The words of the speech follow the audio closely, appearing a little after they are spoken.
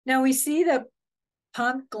Now we see that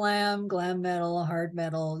punk, glam metal, hard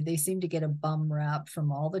metal, they seem to get a bum rap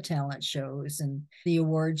from all the talent shows and the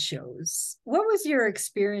award shows. What was your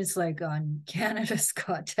experience like on Canada's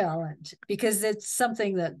Got Talent? Because it's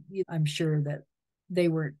something that I'm sure that they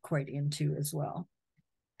weren't quite into as well.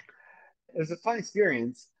 It was a fun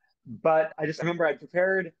experience, but I remember I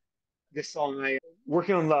prepared this song, I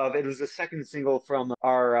Working on Love. It was the second single from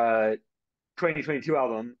our 2022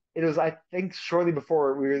 album. It was, I think, shortly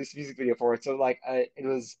before we released a music video for it. So it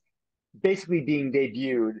was basically being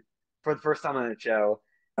debuted for the first time on the show.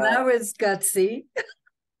 That was gutsy.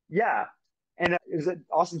 Yeah. And it was an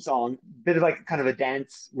awesome song, bit of like kind of a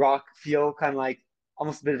dance rock feel, kind of like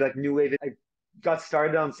almost a bit of like new wave. I got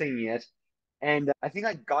started on singing it, and I think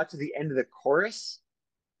I got to the end of the chorus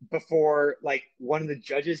before like one of the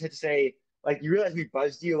judges had to say, like, you realize we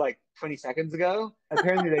buzzed you like 20 seconds ago?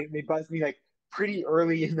 Apparently they buzzed me like pretty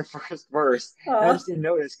early in the first verse. And I Oh, just didn't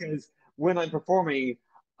notice because when I'm performing,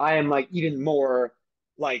 I am like even more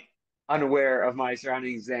like unaware of my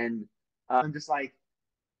surroundings and I'm just like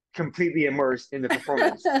completely immersed in the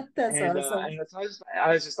performance. that's awesome. And so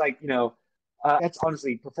I was just like, that's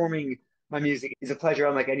honestly performing my music is a pleasure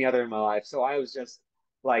unlike any other in my life. So I was just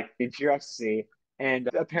like in pure ecstasy. And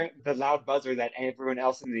apparently the loud buzzer that everyone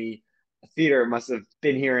else in the theater must have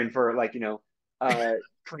been hearing for like,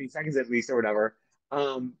 20 seconds at least or whatever,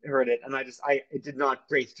 heard it. And I it did not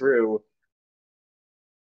break through.